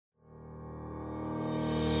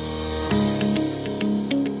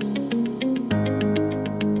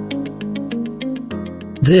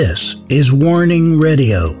This is Warning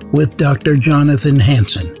Radio with Dr. Jonathan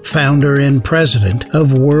Hansen, founder and president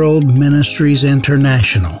of World Ministries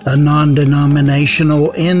International, a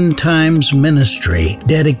non-denominational end times ministry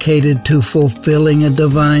dedicated to fulfilling a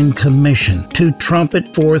divine commission to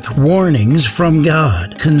trumpet forth warnings from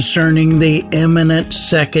God concerning the imminent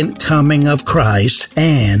second coming of Christ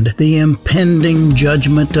and the impending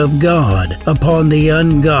judgment of God upon the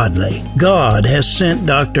ungodly. God has sent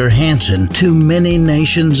Dr. Hansen to many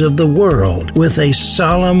nations of the world with a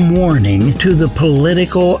solemn warning to the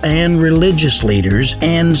political and religious leaders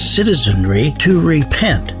and citizenry to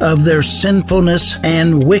repent of their sinfulness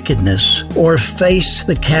and wickedness or face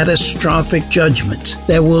the catastrophic judgments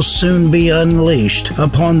that will soon be unleashed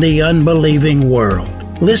upon the unbelieving world.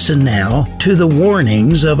 Listen now to the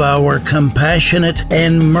warnings of our compassionate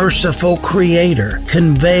and merciful Creator,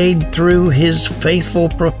 conveyed through His faithful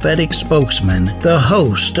prophetic spokesman, the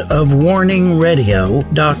host of Warning Radio,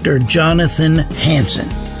 Dr. Jonathan Hansen.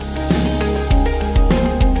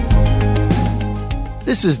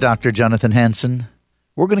 This is Dr. Jonathan Hansen.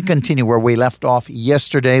 We're going to continue where we left off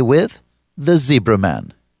yesterday with the Zebra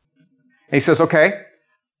Man. He says, okay,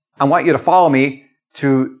 I want you to follow me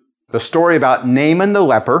to the story about Naaman the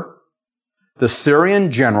leper, the Syrian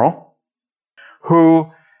general, who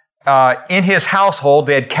in his household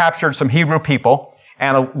they had captured some Hebrew people,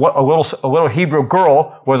 and a little Hebrew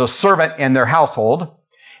girl was a servant in their household.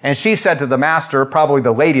 And she said to the master, probably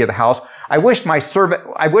the lady of the house, I wish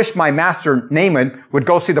my master Naaman would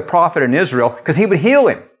go see the prophet in Israel because he would heal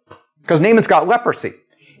him. Because Naaman's got leprosy.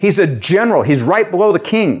 He's a general. He's right below the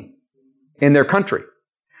king in their country.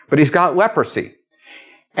 But he's got leprosy.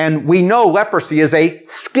 And we know leprosy is a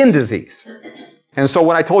skin disease. And so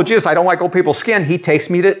when I told Jesus I don't like old people's skin, he takes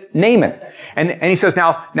me to Naaman. And he says,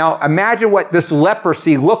 now imagine what this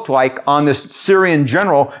leprosy looked like on this Syrian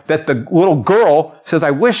general that the little girl says,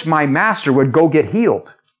 I wish my master would go get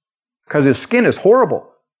healed because his skin is horrible.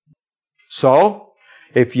 So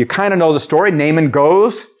if you kind of know the story, Naaman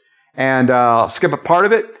goes and skip a part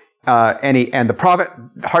of it. And the prophet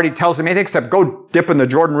hardly tells him anything except go dip in the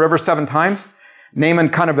Jordan River 7 times. Naaman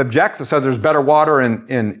kind of objects and says there's better water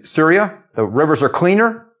in Syria. The rivers are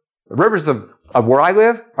cleaner. The rivers of where I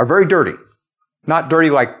live are very dirty. Not dirty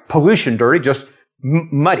like pollution dirty, just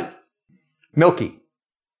muddy, milky.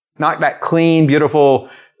 Not that clean, beautiful,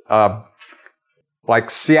 like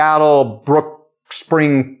Seattle brook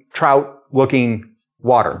spring trout looking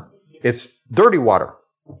water. It's dirty water.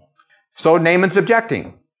 So Naaman's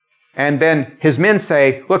objecting. And then his men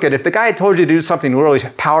say, look, if the guy had told you to do something really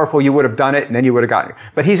powerful, you would have done it, and then you would have gotten it.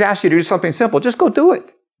 But he's asked you to do something simple. Just go do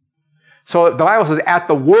it. So the Bible says, at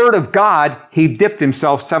the word of God, he dipped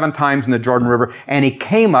himself 7 times in the Jordan River, and he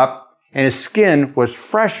came up, and his skin was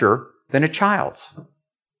fresher than a child's.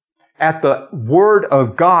 At the word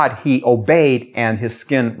of God, he obeyed, and his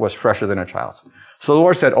skin was fresher than a child's. So the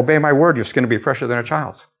Lord said, obey my word, your skin will be fresher than a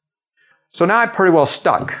child's. So now I'm pretty well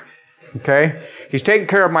stuck. Okay? He's taken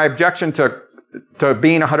care of my objection to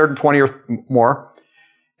being 120 or more.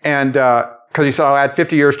 And, because he said, I'll add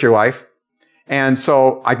 50 years to your life. And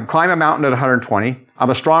so I can climb a mountain at 120. I'm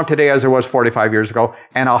as strong today as I was 45 years ago.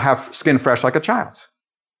 And I'll have skin fresh like a child's.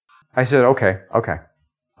 I said, okay,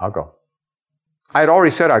 I'll go. I had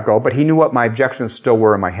already said I'd go, but he knew what my objections still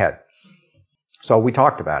were in my head. So we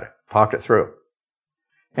talked about it, talked it through.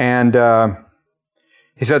 And,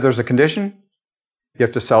 he said, there's a condition. You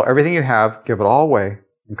have to sell everything you have, give it all away,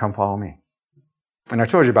 and come follow me. And I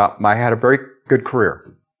told you I had a very good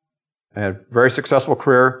career. I had a very successful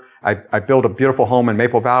career. I built a beautiful home in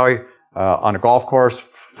Maple Valley on a golf course.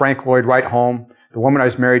 Frank Lloyd Wright home. The woman I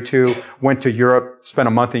was married to went to Europe, spent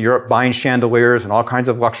a month in Europe buying chandeliers and all kinds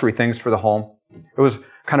of luxury things for the home. It was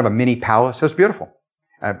kind of a mini palace. It was beautiful.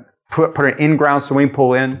 I put an in-ground swimming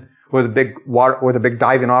pool in with a big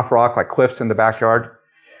diving off rock like cliffs in the backyard.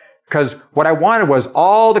 Because what I wanted was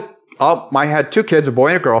I had 2 kids, a boy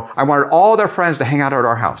and a girl. I wanted all their friends to hang out at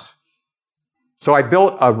our house. So I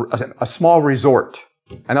built a small resort.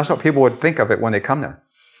 And that's what people would think of it when they come there.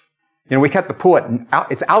 You know, we kept the pool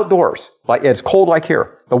it's outdoors. Like, it's cold like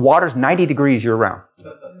here. The water's 90 degrees year round.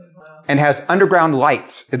 And has underground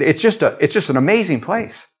lights. It's just an amazing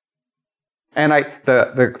place. And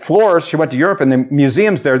the floors, she went to Europe and the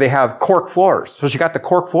museums there, they have cork floors. So she got the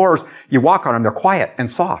cork floors, you walk on them, they're quiet and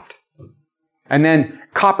soft. And then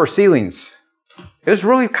copper ceilings. It was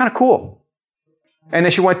really kind of cool. And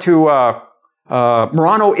then she went to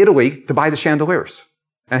Murano, Italy to buy the chandeliers.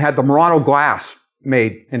 And had the Murano glass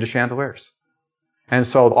made into chandeliers. And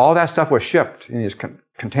so all that stuff was shipped in these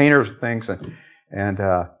containers and things.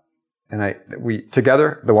 We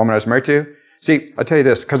together, the woman I was married to, see, I'll tell you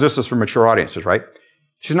this, because this is for mature audiences, right?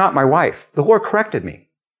 She's not my wife. The Lord corrected me.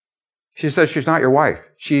 She says, she's not your wife.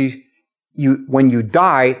 When you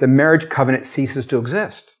die, the marriage covenant ceases to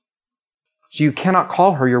exist. So you cannot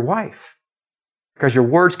call her your wife because your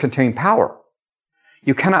words contain power.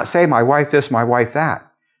 You cannot say, my wife this, my wife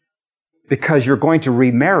that, because you're going to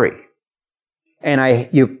remarry. And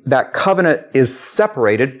that covenant is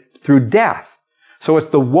separated through death. So it's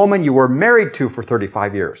the woman you were married to for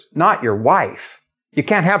 35 years, not your wife. You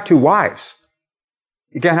can't have two wives.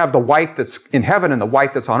 You can't have the wife that's in heaven and the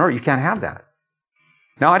wife that's on earth. You can't have that.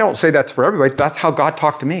 Now, I don't say that's for everybody. That's how God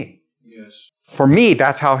talked to me. Yes. For me,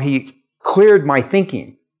 that's how He cleared my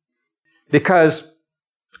thinking. Because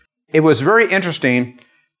it was very interesting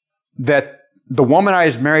that the woman I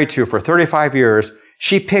was married to for 35 years,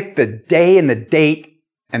 she picked the day and the date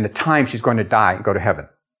and the time she's going to die and go to heaven.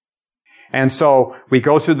 And so we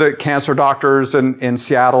go through the cancer doctors in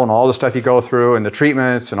Seattle and all the stuff you go through and the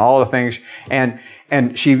treatments and all the things.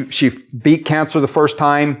 And she beat cancer the first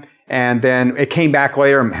time, and then it came back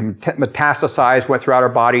later and metastasized, went throughout her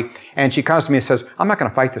body. And she comes to me and says, I'm not going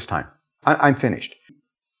to fight this time. I'm finished.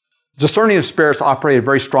 Discerning of spirits operated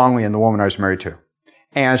very strongly in the woman I was married to.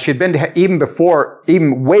 And she'd been to,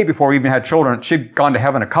 even way before we even had children, she'd gone to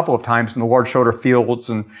heaven a couple of times, and the Lord showed her fields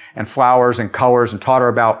and flowers and colors and taught her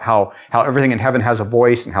about how everything in heaven has a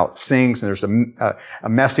voice and how it sings, and there's a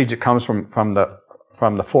message that comes from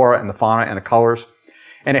the flora and the fauna and the colors.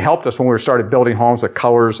 And it helped us when we started building homes with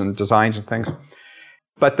colors and designs and things.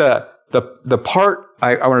 But the part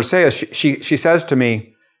I want to say is she says to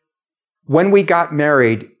me, when we got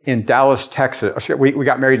married in Dallas, Texas, we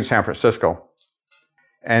got married in San Francisco.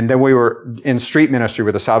 And then we were in street ministry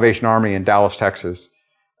with the Salvation Army in Dallas, Texas.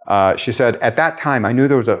 She said, at that time, I knew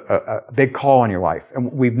there was a big call on your life.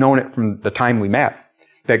 And we've known it from the time we met,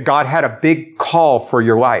 that God had a big call for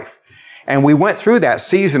your life. And we went through that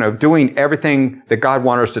season of doing everything that God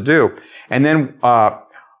wanted us to do. And then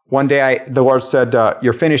one day the Lord said,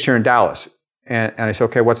 you're finished here in Dallas. And I said,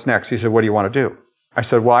 okay, what's next? He said, what do you want to do? I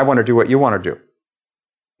said, well, I want to do what you want to do.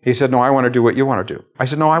 He said, no, I want to do what you want to do. I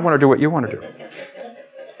said, no, I want to do what you want to do.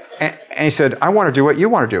 And he said, I want to do what you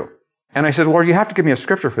want to do. And I said, well, you have to give me a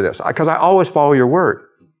scripture for this, because I always follow your word.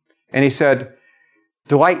 And he said,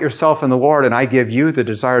 delight yourself in the Lord, and I give you the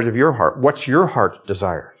desires of your heart. What's your heart's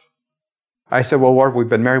desires? I said, well, Lord, we've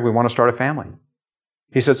been married. We want to start a family.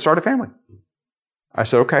 He said, start a family. I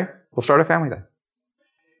said, okay, we'll start a family then.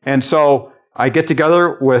 And so I get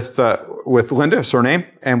together with Linda, surname,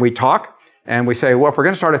 and we talk, and we say, well, if we're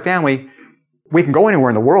going to start a family, we can go anywhere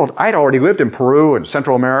in the world. I'd already lived in Peru and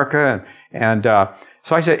Central America, and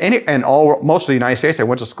so I said, most of the United States. I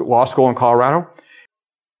went to law school in Colorado.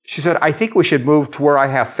 She said, I think we should move to where I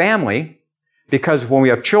have family, because when we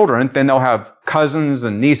have children, then they'll have cousins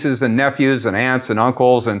and nieces and nephews and aunts and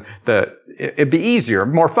uncles, and it'd be easier,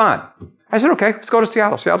 more fun. I said, okay, let's go to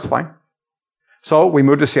Seattle. Seattle's fine. So we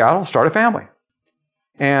moved to Seattle, started a family.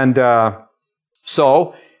 And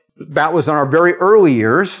so that was in our very early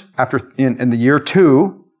years, in the year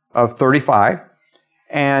 2 of 35.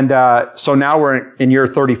 And so now we're in year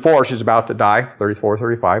 34. She's about to die, 34,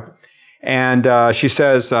 35. And she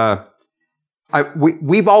says,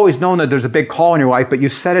 we've always known that there's a big call in your life, but you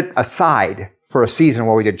set it aside for a season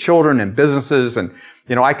where we did children and businesses. And,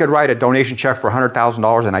 I could write a donation check for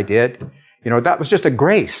 $100,000, and I did. That was just a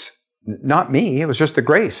grace. Not me. It was just the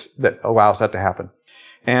grace that allows that to happen.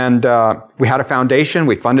 And we had a foundation.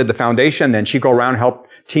 We funded the foundation. Then she'd go around and help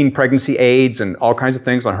teen pregnancy aids and all kinds of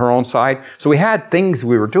things on her own side. So we had things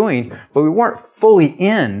we were doing, but we weren't fully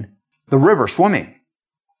in the river swimming.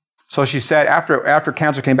 So she said, after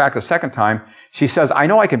cancer came back the second time, she says, I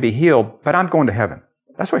know I can be healed, but I'm going to heaven.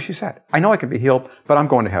 That's what she said. I know I can be healed, but I'm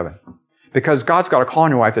going to heaven. Because God's got a call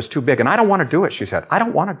on your life that's too big, and I don't want to do it, she said. I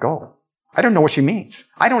don't want to go. I don't know what she means.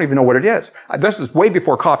 I don't even know what it is. This is way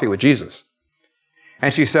before Coffee with Jesus.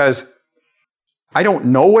 And she says, I don't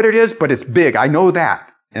know what it is, but it's big. I know that,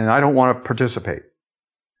 and I don't want to participate.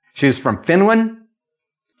 She's from Finland,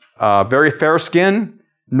 very fair skin,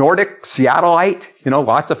 Nordic, Seattleite,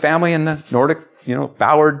 lots of family in the Nordic,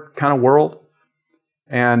 Ballard kind of world.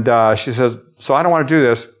 And she says, so I don't want to do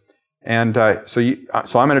this. And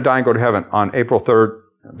so I'm going to die and go to heaven on April 3rd,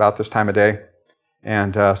 about this time of day.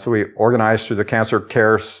 And so we organized through the cancer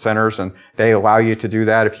care centers, and they allow you to do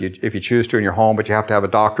that if you choose to in your home, but you have to have a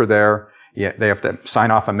doctor there. They have to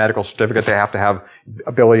sign off a medical certificate. They have to have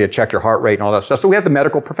ability to check your heart rate and all that stuff. So we have the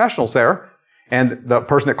medical professionals there, and the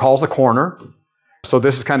person that calls the coroner. So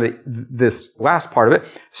this is kind of this last part of it.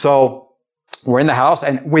 So we're in the house,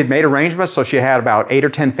 and we'd made arrangements. So she had about 8 or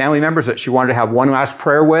 10 family members that she wanted to have one last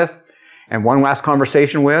prayer with and one last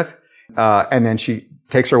conversation with. And then she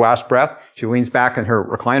takes her last breath. She leans back in her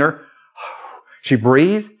recliner. She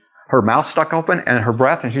breathed, her mouth stuck open, and her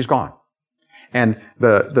breath, and she's gone. And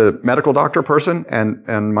the medical doctor person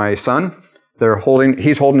and my son,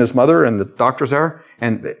 he's holding his mother, and the doctor's there,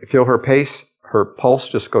 and they feel her pace, her pulse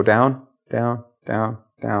just go down, down, down,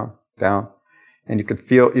 down, down. And you can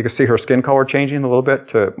see her skin color changing a little bit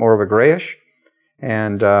to more of a grayish.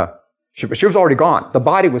 And she was already gone. The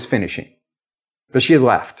body was finishing. But she had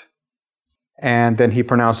left. And then he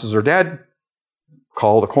pronounces her dead.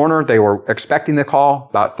 Call the coroner. They were expecting the call.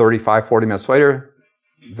 About 35, 40 minutes later,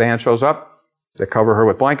 van shows up. They cover her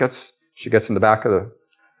with blankets. She gets in the back of the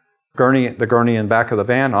gurney in the back of the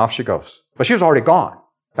van. Off she goes. But she was already gone.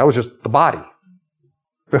 That was just the body.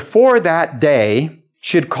 Before that day,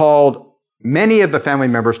 she had called many of the family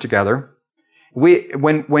members together.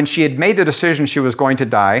 When she had made the decision she was going to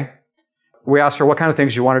die, we asked her, what kind of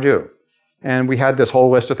things do you want to do? And we had this whole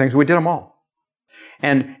list of things. We did them all.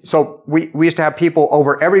 And so we used to have people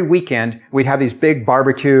over every weekend. We'd have these big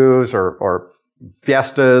barbecues or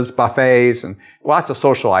fiestas, buffets, and lots of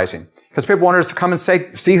socializing. Because people wanted us to come and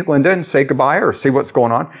see Linda and say goodbye or see what's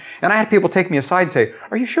going on. And I had people take me aside and say,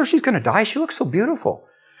 are you sure she's going to die? She looks so beautiful.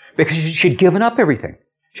 Because she'd given up everything.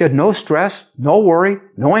 She had no stress, no worry,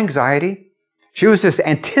 no anxiety. She was just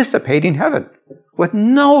anticipating heaven with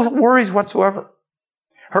no worries whatsoever.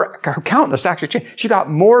 Her countenance actually changed. She got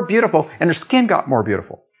more beautiful and her skin got more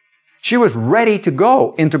beautiful. She was ready to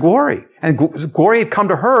go into glory. And glory had come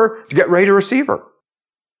to her to get ready to receive her.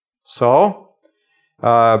 So,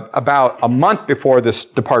 about a month before this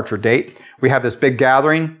departure date, we have this big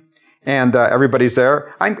gathering and everybody's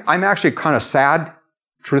there. I'm actually kind of sad,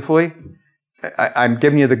 truthfully. I'm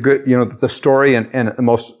giving you the story and the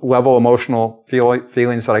most level emotional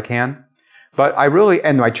feelings that I can. But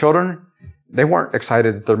and my children, they weren't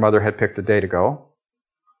excited that their mother had picked a day to go.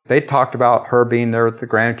 They talked about her being there with the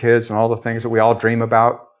grandkids and all the things that we all dream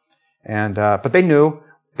about. And, but they knew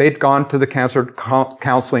they'd gone to the cancer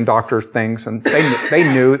counseling doctors things and they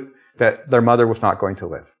knew that their mother was not going to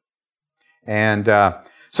live. And,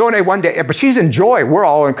 so anyway, one day, but she's in joy. We're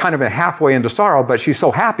all kind of halfway into sorrow, but she's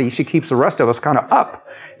so happy, she keeps the rest of us kind of up,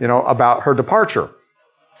 about her departure.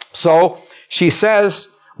 So she says,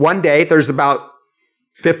 one day, there's about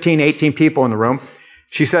 15, 18 people in the room.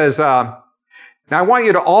 She says, now I want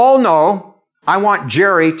you to all know, I want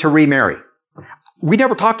Jerry to remarry. We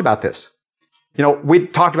never talked about this. We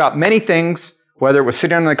talked about many things, whether it was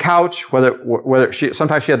sitting on the couch,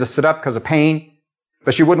 sometimes she had to sit up because of pain,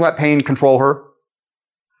 but she wouldn't let pain control her.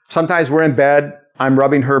 Sometimes we're in bed. I'm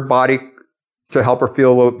rubbing her body to help her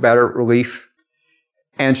feel a little better relief.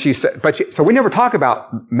 And she said, so we never talk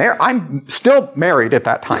about I'm still married at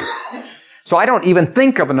that time. So I don't even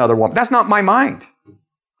think of another woman. That's not my mind.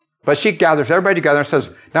 But she gathers everybody together and says,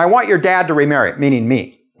 now I want your dad to remarry, meaning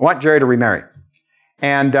me. I want Jerry to remarry.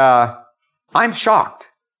 And I'm shocked.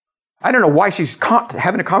 I don't know why she's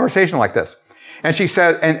having a conversation like this. And she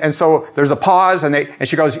said, and so there's a pause, and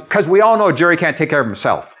she goes, because we all know Jerry can't take care of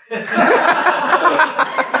himself.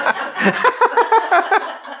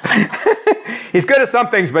 He's good at some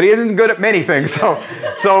things, but he isn't good at many things.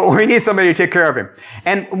 So we need somebody to take care of him.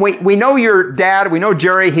 And we know your dad, we know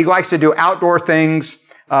Jerry, he likes to do outdoor things.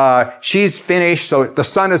 She's finished, so the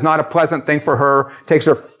sun is not a pleasant thing for her. It takes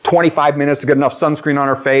her 25 minutes to get enough sunscreen on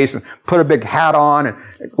her face and put a big hat on and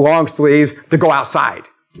long sleeves to go outside.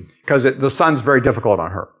 Because the sun's very difficult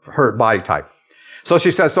on her body type. So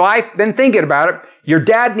she says, so I've been thinking about it. Your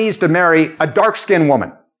dad needs to marry a dark-skinned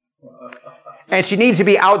woman. And she needs to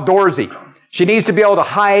be outdoorsy. She needs to be able to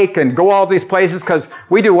hike and go all these places because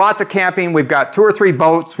we do lots of camping. We've got 2 or 3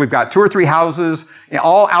 boats. We've got 2 or 3 houses,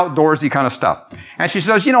 all outdoorsy kind of stuff. And she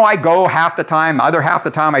says, I go half the time. Other half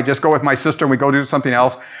the time, I just go with my sister and we go do something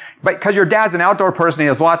else. But because your dad's an outdoor person, he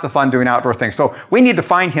has lots of fun doing outdoor things. So we need to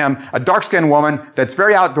find him a dark-skinned woman that's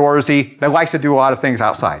very outdoorsy, that likes to do a lot of things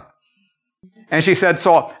outside. And she said,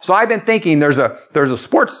 so I've been thinking there's a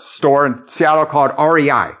sports store in Seattle called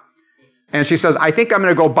REI. And she says, I think I'm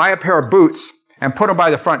going to go buy a pair of boots and put them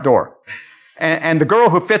by the front door. And the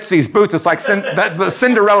girl who fits these boots, it's like that's the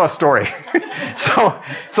Cinderella story. So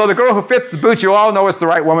the girl who fits the boots, you all know it's the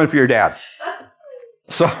right woman for your dad.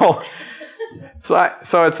 So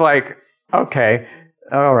it's like, okay,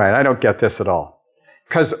 all right, I don't get this at all.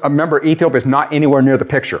 Because remember, Ethiopia is not anywhere near the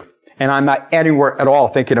picture. And I'm not anywhere at all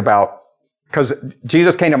thinking about, because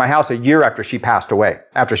Jesus came to my house a year after she passed away,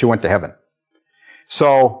 after she went to heaven.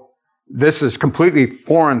 So this is completely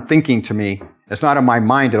foreign thinking to me. It's not in my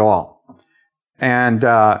mind at all. And,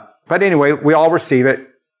 but anyway, we all receive it.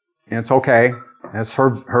 And it's okay. It's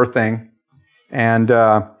her thing. And,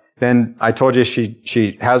 then I told you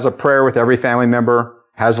she has a prayer with every family member.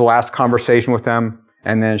 has the last conversation with them,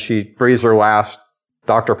 and then she breathes her last.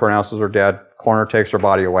 Doctor pronounces her dead. Coroner takes her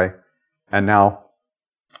body away. And now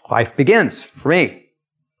life begins for me.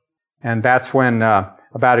 And that's when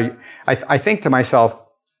I think to myself,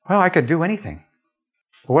 well, I could do anything.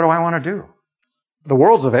 But what do I want to do? The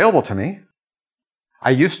world's available to me.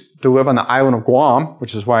 I used to live on the island of Guam,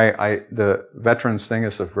 which is why the veterans thing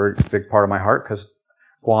is a very big part of my heart, because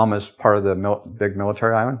Guam is part of the big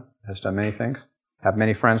military island. It has done many things. I have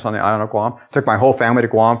many friends on the island of Guam. Took my whole family to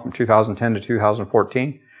Guam from 2010 to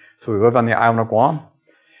 2014. So we lived on the island of Guam.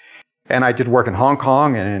 And I did work in Hong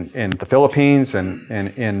Kong and in the Philippines and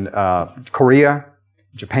in Korea,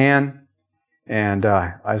 Japan. And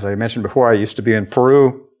as I mentioned before, I used to be in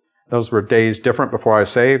Peru. Those were days different before I was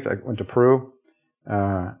saved. I went to Peru,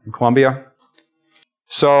 in Colombia.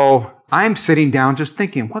 So I'm sitting down just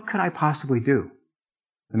thinking, what could I possibly do?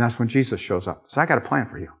 And that's when Jesus shows up. So I got a plan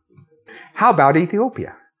for you. How about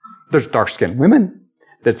Ethiopia? There's dark-skinned women.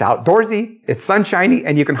 It's outdoorsy. It's sunshiny,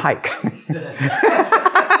 and you can hike.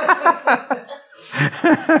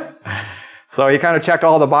 So he kind of checked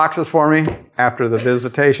all the boxes for me after the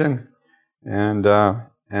visitation. And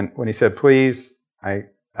when he said, please,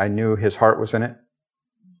 I knew his heart was in it.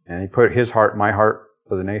 And he put his heart in my heart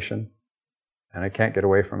for the nation. And I can't get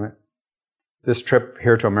away from it. This trip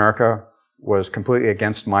here to America was completely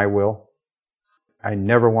against my will. I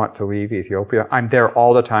never want to leave Ethiopia. I'm there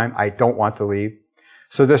all the time. I don't want to leave.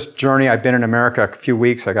 So this journey, I've been in America a few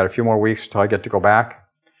weeks. I got a few more weeks until I get to go back.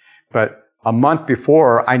 But a month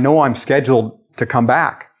before, I know I'm scheduled to come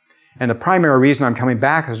back. And the primary reason I'm coming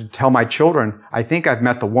back is to tell my children, I think I've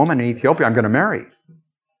met the woman in Ethiopia I'm going to marry.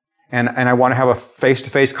 And I want to have a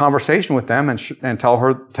face-to-face conversation with them and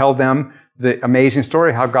tell them the amazing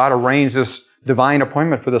story, how God arranged this divine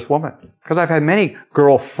appointment for this woman. Because I've had many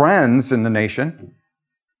girlfriends in the nation,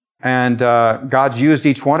 and God's used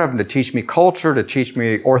each one of them to teach me culture, to teach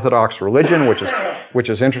me Orthodox religion, which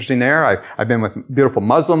is interesting there. I've been with beautiful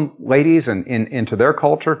Muslim ladies and into their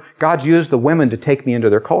culture. God's used the women to take me into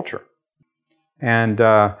their culture. And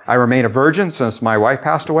I remain a virgin since my wife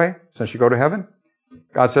passed away, since you go to heaven.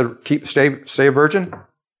 God said, stay a virgin.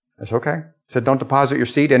 That's okay. He said, don't deposit your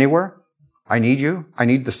seed anywhere. I need you. I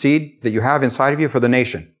need the seed that you have inside of you for the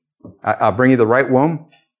nation. I'll bring you the right womb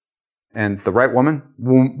and the right woman.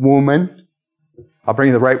 Woman. I'll bring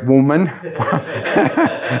you the right woman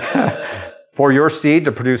for your seed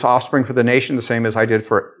to produce offspring for the nation, the same as I did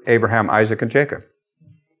for Abraham, Isaac, and Jacob.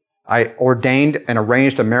 I ordained and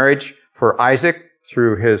arranged a marriage for Isaac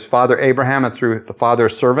through his father Abraham and through the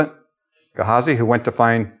father's servant, Gehazi, who went to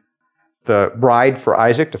find the bride for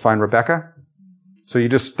Isaac, to find Rebekah. So you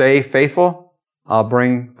just stay faithful. I'll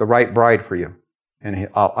bring the right bride for you. And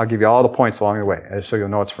I'll give you all the points along the way, so you'll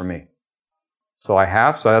know it's for me. So I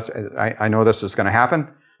have. So I know this is going to happen.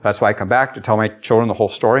 That's why I come back to tell my children the whole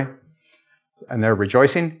story. And they're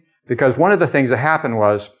rejoicing. Because one of the things that happened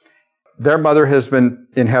was their mother has been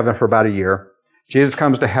in heaven for about a year. Jesus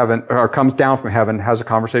comes down from heaven, has a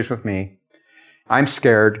conversation with me. I'm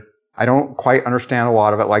scared. I don't quite understand a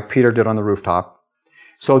lot of it, like Peter did on the rooftop.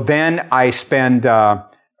 So then I spend a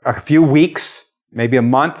few weeks, maybe a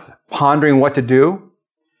month, pondering what to do.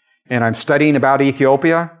 And I'm studying about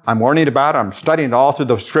Ethiopia. I'm learning about it. I'm studying it all through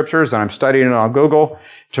the scriptures, and I'm studying it on Google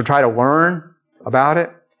to try to learn about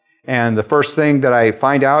it. And the first thing that I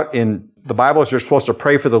find out in the Bible is you're supposed to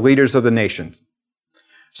pray for the leaders of the nations.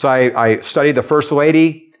 So I studied the First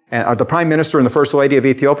Lady, and the Prime Minister and the First Lady of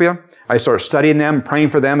Ethiopia. I started studying them, praying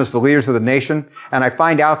for them as the leaders of the nation. And I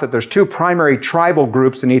find out that there's two primary tribal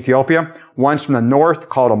groups in Ethiopia. One's from the north,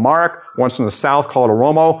 called Amharic. One's from the south, called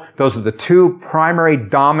Oromo. Those are the two primary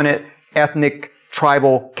dominant ethnic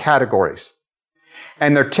tribal categories.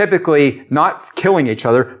 And they're typically not killing each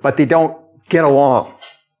other, but they don't get along.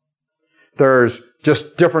 There's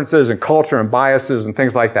just differences in culture and biases and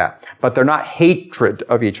things like that. But they're not hatred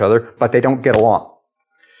of each other, but they don't get along.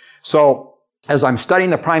 So, as I'm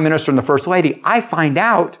studying the Prime Minister and the First Lady, I find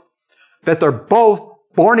out that they're both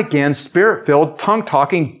born-again, spirit-filled,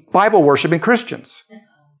 tongue-talking, Bible-worshiping Christians.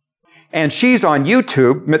 And she's on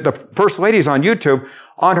YouTube, the First Lady's on YouTube,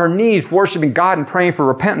 on her knees worshiping God and praying for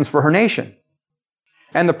repentance for her nation.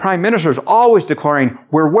 And the Prime Minister is always declaring,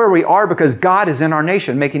 we're where we are because God is in our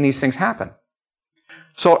nation making these things happen.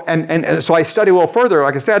 So, and so I study a little further,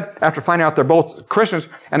 like I said, after finding out they're both Christians,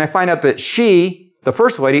 and I find out that she, the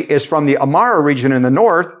First Lady, is from the Amara region in the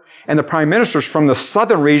north, and the Prime Minister's from the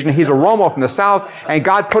southern region. He's a Oromo from the south, and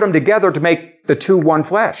God put them together to make the two one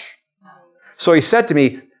flesh. So he said to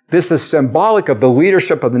me, this is symbolic of the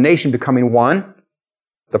leadership of the nation becoming one,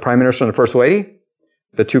 the Prime Minister and the First Lady,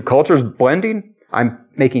 the two cultures blending. I'm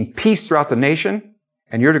making peace throughout the nation,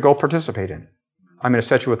 and you're to go participate in it. I'm going to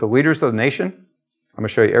set you with the leaders of the nation. I'm going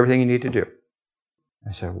to show you everything you need to do.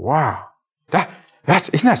 I said, wow,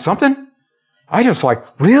 isn't that something? I just like,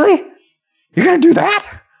 really? You're going to do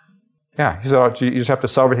that? Yeah. He said, oh, you just have to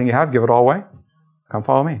sell everything you have, give it all away. Come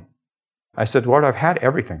follow me. I said, Lord, I've had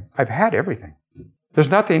everything. I've had everything. There's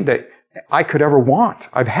nothing that I could ever want.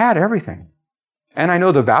 I've had everything. And I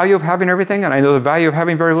know the value of having everything, and I know the value of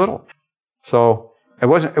having very little. So it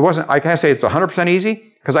wasn't, I can't say it's 100%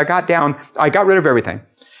 easy, because I got rid of everything,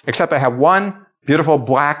 except I have one beautiful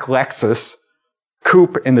black Lexus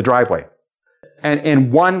coupe in the driveway. And in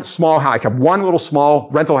one small house, I kept one little small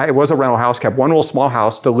rental, it was a rental house, kept one little small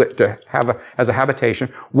house to have as a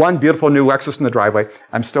habitation, one beautiful new Lexus in the driveway.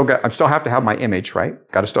 I still have to have my image,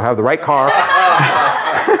 right? Got to still have the right car.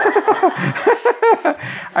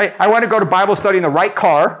 I want to go to Bible study in the right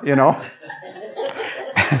car, you know.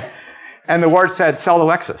 And the Lord said, sell the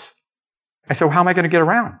Lexus. I said, well, how am I going to get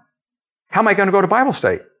around? How am I going to go to Bible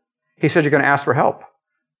study? He said, you're going to ask for help.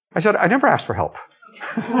 I said, I never asked for help.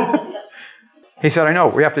 He said, I know,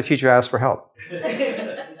 we have to teach you how to ask for help.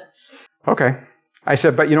 Okay. I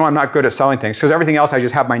said, but I'm not good at selling things, because everything else I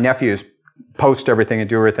just have my nephews post everything and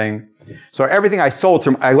do everything. So everything I sold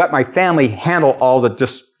to, I let my family handle all the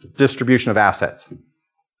distribution of assets.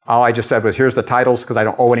 All I just said was, here's the titles, because I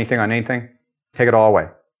don't owe anything on anything. Take it all away.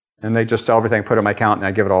 And they just sell everything, put it in my account, and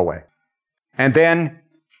I give it all away. And then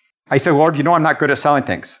I said, Lord, I'm not good at selling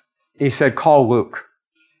things. He said, call Luke.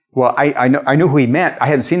 Well, I knew who he meant. I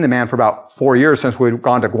hadn't seen the man for about 4 years since we'd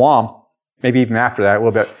gone to Guam, maybe even after that a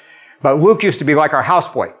little bit. But Luke used to be like our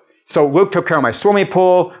houseboy. So Luke took care of my swimming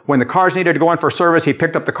pool. When the cars needed to go in for service, he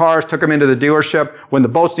picked up the cars, took them into the dealership. When the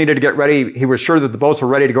boats needed to get ready, he was sure that the boats were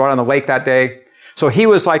ready to go out on the lake that day. So he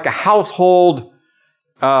was like a household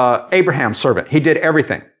Abraham servant. He did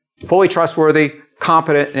everything. Fully trustworthy,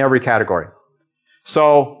 competent in every category.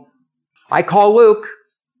 So I call Luke.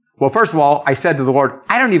 Well, first of all, I said to the Lord,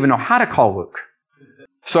 I don't even know how to call Luke.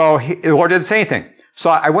 So the Lord didn't say anything.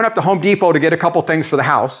 So I went up to Home Depot to get a couple things for the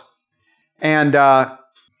house. And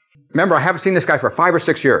remember, I haven't seen this guy for 5 or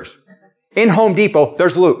 6 years. In Home Depot,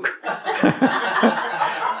 there's Luke.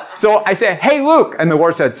 So I said, hey, Luke. And the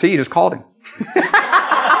Lord said, see, you just called him.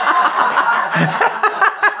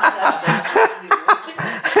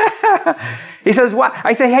 He says, what?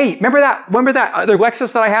 I say, hey, remember that other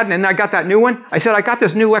Lexus that I had, and then I got that new one? I said, I got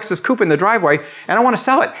this new Lexus coupe in the driveway, and I want to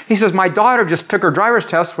sell it. He says, my daughter just took her driver's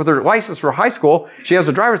test with her license for high school. She has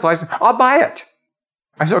a driver's license. I'll buy it.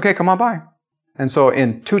 I said, okay, come on by. And so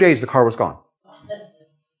in 2 days, the car was gone.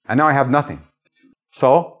 And now I have nothing.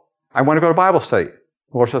 So I want to go to Bible study.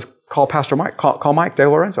 The Lord says, call Pastor Mike, call Mike De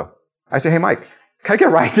Lorenzo. I say, hey, Mike, can I get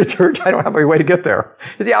a ride to church? I don't have any way to get there.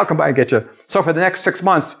 He said, yeah, I'll come by and get you. So for the next 6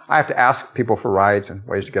 months, I have to ask people for rides and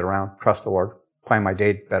ways to get around, trust the Lord, plan my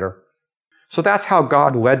day better. So that's how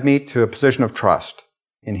God led me to a position of trust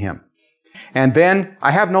in Him. And then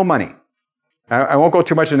I have no money. I won't go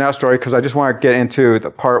too much into that story because I just want to get into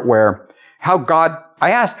the part where later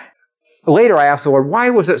I asked the Lord,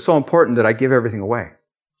 why was it so important that I give everything away?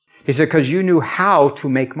 He said, because you knew how to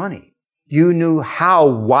make money. You knew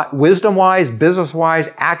how, wisdom-wise, business-wise,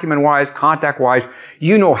 acumen-wise, contact-wise,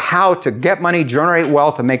 you know how to get money, generate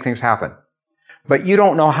wealth, and make things happen. But you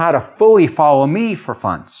don't know how to fully follow me for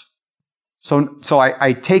funds. So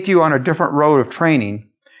I take you on a different road of training,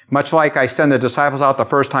 much like I send the disciples out the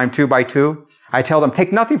first time 2 by 2. I tell them,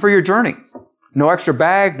 take nothing for your journey. No extra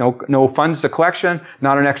bag, no funds to collection,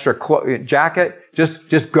 not an extra jacket.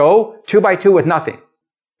 Just go 2 by 2 with nothing.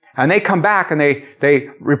 And they come back and they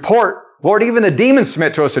report, Lord, even the demons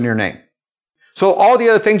submit to us in your name. So all the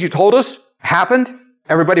other things you told us happened.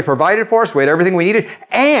 Everybody provided for us. We had everything we needed.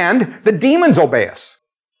 And the demons obey us.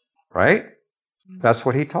 Right? That's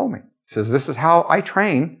what he told me. He says, this is how I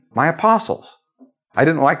train my apostles. I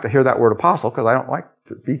didn't like to hear that word apostle because I don't like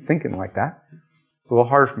to be thinking like that. It's a little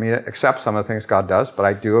hard for me to accept some of the things God does, but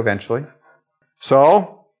I do eventually.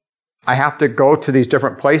 So I have to go to these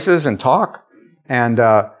different places and talk. And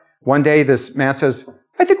one day this man says,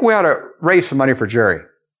 I think we ought to raise some money for Jerry.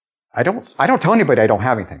 I don't tell anybody I don't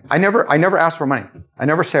have anything. I never ask for money. I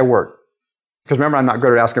never say a word. Because remember, I'm not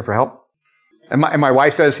good at asking for help. And my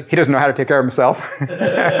wife says he doesn't know how to take care of himself.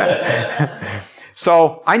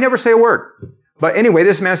 So I never say a word. But anyway,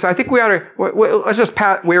 this man said, I think we ought to, let's just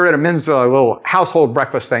we were at a men's little household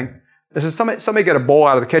breakfast thing. This is somebody get a bowl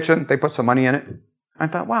out of the kitchen. They put some money in it. I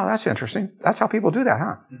thought, wow, that's interesting. That's how people do that,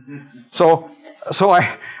 huh? So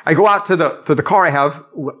I go out to the car I have.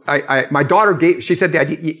 My daughter she said, Dad,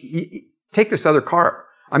 you take this other car.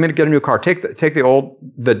 I'm going to get a new car. Take the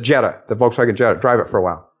Jetta, the Volkswagen Jetta, drive it for a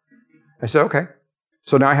while. I said, okay.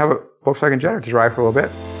 So now I have Volkswagen Jetta to drive for a little bit.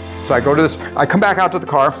 So I go to this. I come back out to the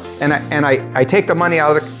car, and I take the money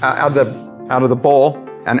out of the bowl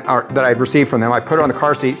that I'd received from them. I put it on the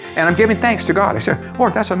car seat, and I'm giving thanks to God. I said,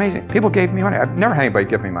 Lord, that's amazing. People gave me money. I've never had anybody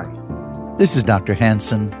give me money. This is Dr.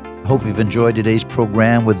 Hansen. I hope you've enjoyed today's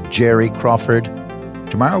program with Jerry Crawford.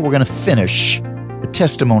 Tomorrow we're going to finish the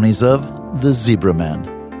testimonies of the Zebra Man.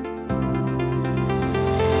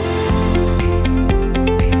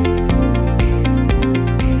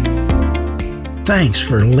 Thanks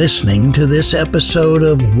for listening to this episode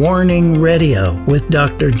of Warning Radio with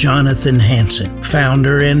Dr. Jonathan Hansen,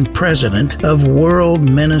 founder and president of World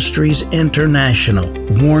Ministries International.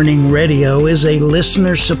 Warning Radio is a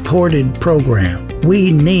listener-supported program.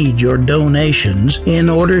 We need your donations in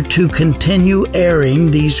order to continue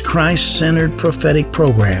airing these Christ-centered prophetic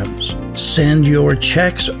programs. Send your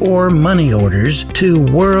checks or money orders to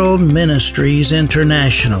World Ministries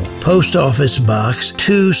International, Post Office Box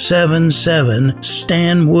 277,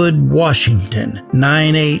 Stanwood, Washington,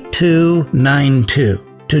 98292.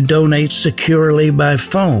 To donate securely by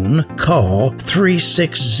phone, call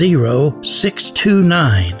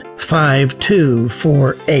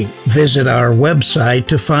 360-629-5248. Visit our website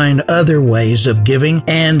to find other ways of giving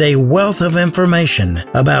and a wealth of information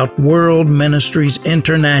about World Ministries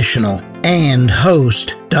International and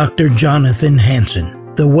host Dr. Jonathan Hansen.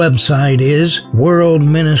 The website is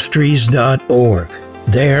worldministries.org.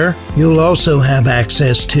 There, you'll also have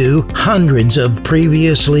access to hundreds of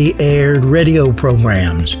previously aired radio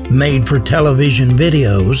programs, made-for-television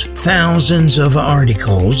videos, thousands of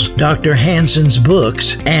articles, Dr. Hansen's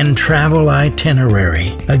books, and travel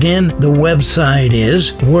itinerary. Again, the website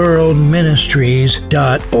is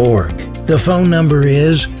worldministries.org. The phone number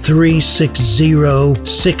is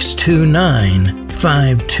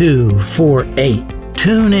 360-629-5248.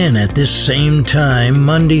 Tune in at this same time,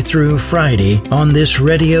 Monday through Friday, on this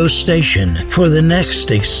radio station for the next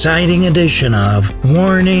exciting edition of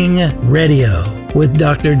Warning Radio with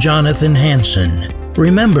Dr. Jonathan Hansen.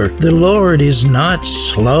 Remember, the Lord is not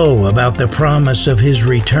slow about the promise of His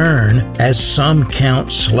return, as some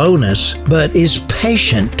count slowness, but is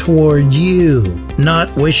patient toward you, not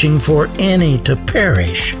wishing for any to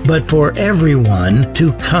perish, but for everyone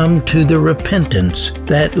to come to the repentance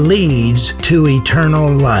that leads to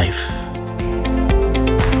eternal life.